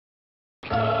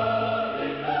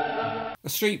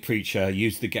street preacher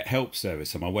used the Get Help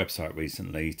service on my website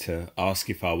recently to ask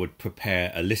if I would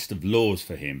prepare a list of laws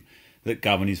for him that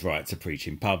govern his right to preach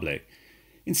in public.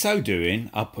 In so doing,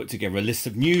 I put together a list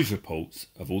of news reports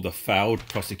of all the failed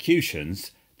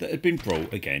prosecutions that had been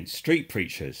brought against street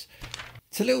preachers.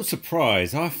 To little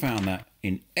surprise, I found that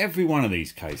in every one of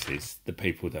these cases, the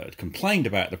people that had complained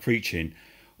about the preaching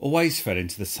always fell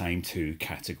into the same two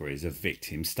categories of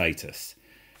victim status.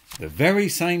 The very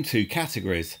same two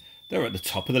categories that are at the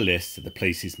top of the list of the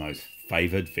police's most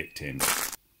favoured victims.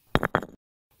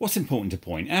 What's important to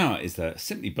point out is that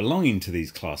simply belonging to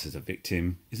these classes of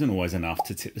victim isn't always enough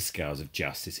to tip the scales of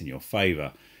justice in your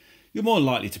favour. You're more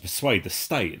likely to persuade the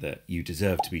state that you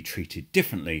deserve to be treated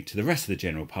differently to the rest of the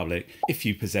general public if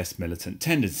you possess militant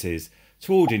tendencies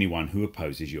toward anyone who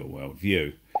opposes your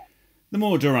worldview. The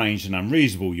more deranged and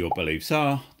unreasonable your beliefs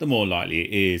are, the more likely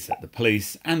it is that the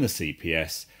police and the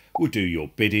CPS will do your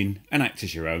bidding and act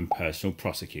as your own personal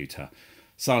prosecutor,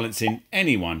 silencing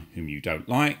anyone whom you don't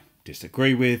like,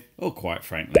 disagree with, or quite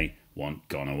frankly, want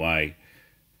gone away.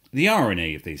 The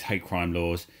irony of these hate crime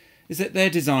laws is that they're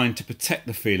designed to protect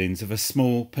the feelings of a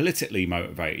small, politically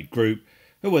motivated group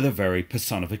who are the very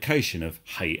personification of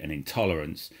hate and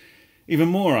intolerance. Even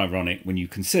more ironic when you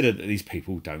consider that these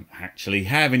people don't actually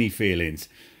have any feelings,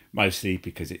 mostly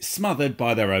because it's smothered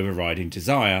by their overriding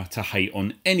desire to hate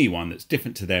on anyone that's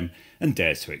different to them and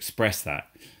dares to express that.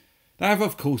 They have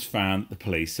of course found that the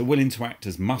police are willing to act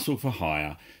as muscle for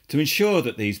hire to ensure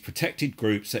that these protected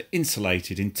groups are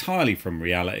insulated entirely from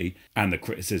reality and the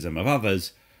criticism of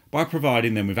others by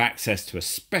providing them with access to a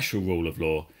special rule of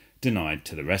law denied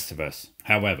to the rest of us.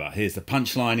 However, here's the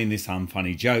punchline in this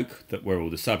unfunny joke that we're all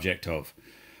the subject of.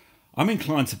 I'm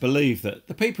inclined to believe that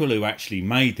the people who actually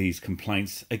made these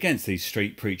complaints against these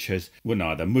street preachers were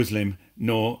neither Muslim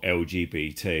nor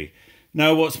LGBT.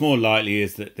 No, what's more likely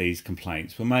is that these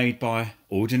complaints were made by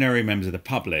ordinary members of the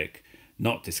public,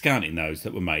 not discounting those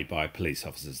that were made by police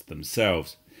officers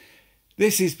themselves.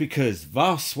 This is because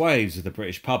vast swathes of the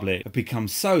British public have become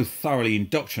so thoroughly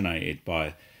indoctrinated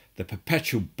by the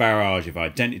perpetual barrage of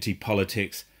identity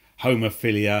politics,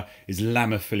 homophilia,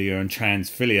 Islamophilia and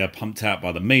transphilia pumped out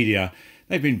by the media.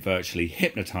 They've been virtually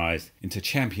hypnotised into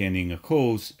championing a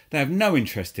cause they have no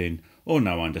interest in or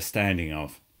no understanding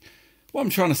of. What I'm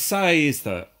trying to say is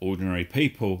that ordinary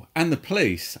people and the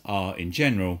police are, in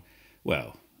general,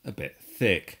 well, a bit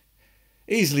thick.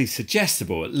 Easily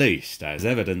suggestible at least, as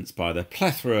evidenced by the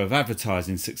plethora of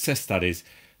advertising success studies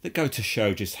that go to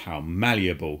show just how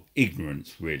malleable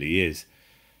ignorance really is.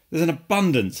 There's an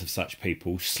abundance of such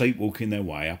people sleepwalking their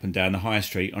way up and down the high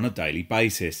street on a daily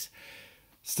basis.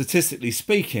 Statistically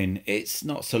speaking, it's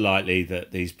not so likely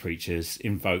that these preachers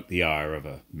invoke the ire of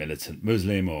a militant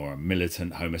Muslim or a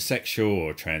militant homosexual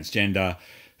or transgender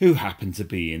who happen to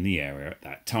be in the area at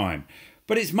that time.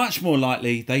 But it's much more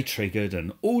likely they triggered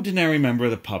an ordinary member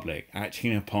of the public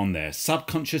acting upon their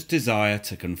subconscious desire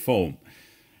to conform.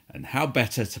 And how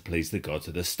better to please the gods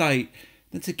of the state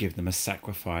than to give them a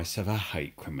sacrifice of a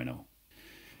hate criminal?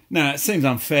 Now, it seems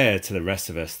unfair to the rest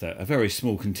of us that a very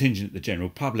small contingent of the general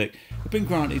public have been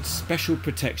granted special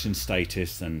protection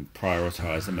status and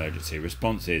prioritised emergency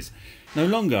responses. No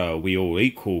longer are we all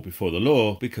equal before the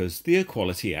law because the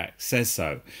Equality Act says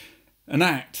so. An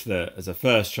act that, as a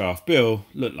first draft bill,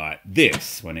 looked like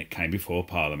this when it came before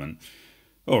Parliament.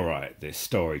 Alright, this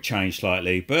story changed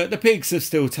slightly, but the pigs have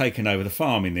still taken over the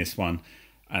farm in this one,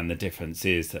 and the difference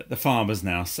is that the farmers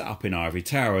now sat up in ivory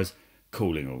towers,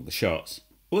 calling all the shots.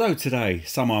 Although today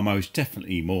some are most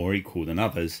definitely more equal than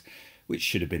others, which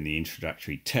should have been the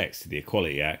introductory text of the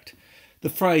Equality Act, the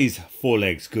phrase 4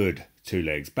 legs good, 2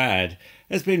 legs bad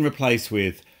has been replaced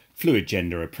with fluid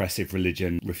gender, oppressive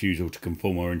religion, refusal to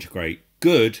conform or integrate,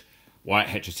 good, white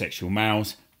heterosexual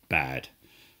males, bad.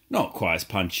 Not quite as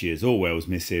punchy as Orwell's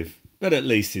missive, but at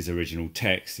least his original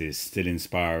text is still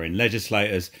inspiring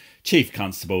legislators, chief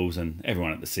constables and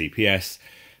everyone at the CPS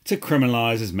to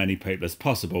criminalise as many people as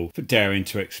possible for daring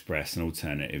to express an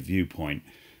alternative viewpoint.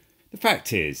 The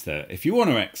fact is that if you want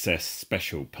to access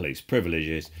special police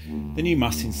privileges, then you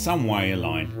must in some way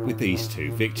align with these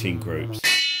two victim groups.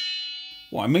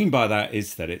 What I mean by that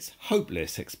is that it's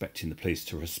hopeless expecting the police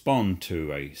to respond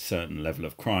to a certain level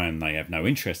of crime they have no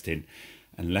interest in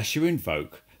unless you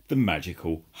invoke the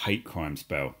magical hate crime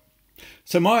spell.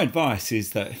 So my advice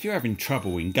is that if you're having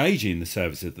trouble engaging the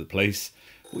service of the police,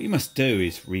 what you must do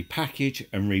is repackage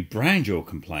and rebrand your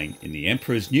complaint in the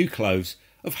Emperor's new clothes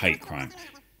of hate crime.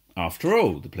 After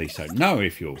all, the police don't know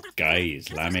if you're gay,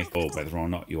 Islamic, or whether or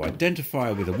not you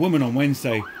identify with a woman on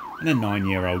Wednesday and a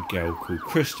 9-year-old girl called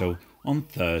Crystal on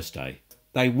Thursday.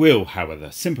 They will,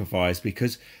 however, sympathise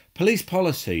because police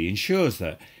policy ensures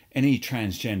that any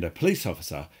transgender police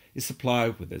officer is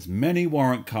supplied with as many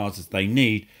warrant cards as they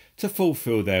need to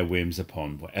fulfil their whims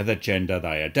upon whatever gender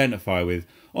they identify with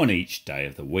on each day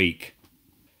of the week.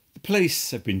 The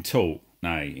police have been taught,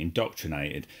 nay,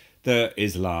 indoctrinated, that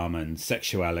Islam and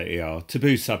sexuality are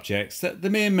taboo subjects that the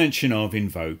mere mention of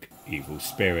invoke evil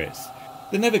spirits.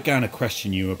 They're never going to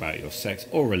question you about your sex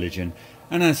or religion,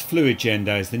 and as fluid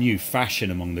gender is the new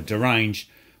fashion among the deranged,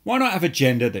 why not have a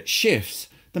gender that shifts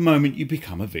the moment you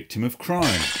become a victim of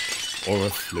crime? Or a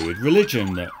fluid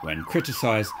religion that, when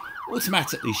criticised,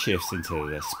 automatically shifts into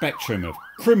the spectrum of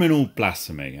criminal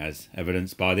blasphemy, as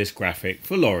evidenced by this graphic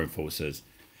for law enforcers.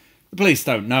 The police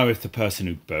don't know if the person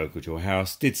who burgled your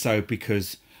house did so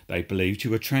because they believed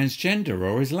you were transgender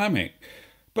or Islamic,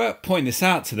 but point this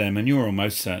out to them and you're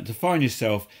almost certain to find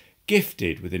yourself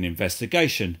gifted with an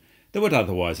investigation that would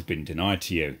otherwise have been denied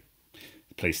to you.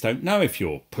 The police don't know if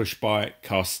your push bike,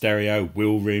 car stereo,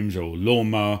 wheel rims or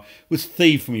lawnmower was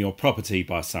thieved from your property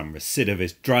by some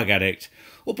recidivist drug addict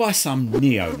or by some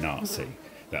neo-Nazi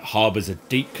that harbours a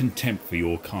deep contempt for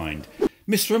your kind,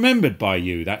 misremembered by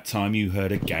you that time you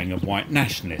heard a gang of white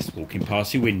nationalists walking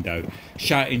past your window,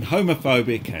 shouting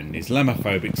homophobic and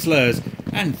Islamophobic slurs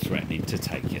and threatening to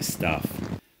take your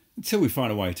stuff. Until we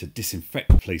find a way to disinfect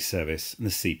the police service and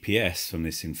the CPS from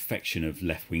this infection of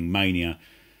left-wing mania,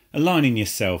 aligning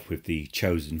yourself with the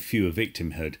chosen few of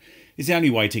victimhood is the only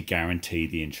way to guarantee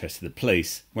the interest of the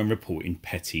police when reporting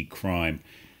petty crime.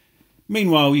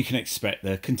 Meanwhile, you can expect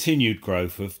the continued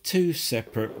growth of two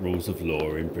separate rules of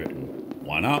law in Britain,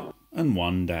 one up and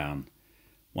one down.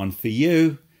 One for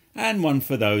you and one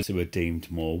for those who are deemed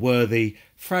more worthy,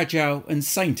 fragile and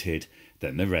sainted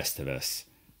than the rest of us.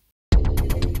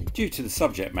 Due to the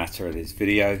subject matter of this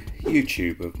video,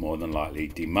 YouTube have more than likely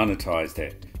demonetised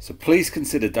it, so please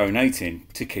consider donating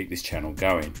to keep this channel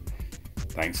going.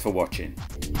 Thanks for watching.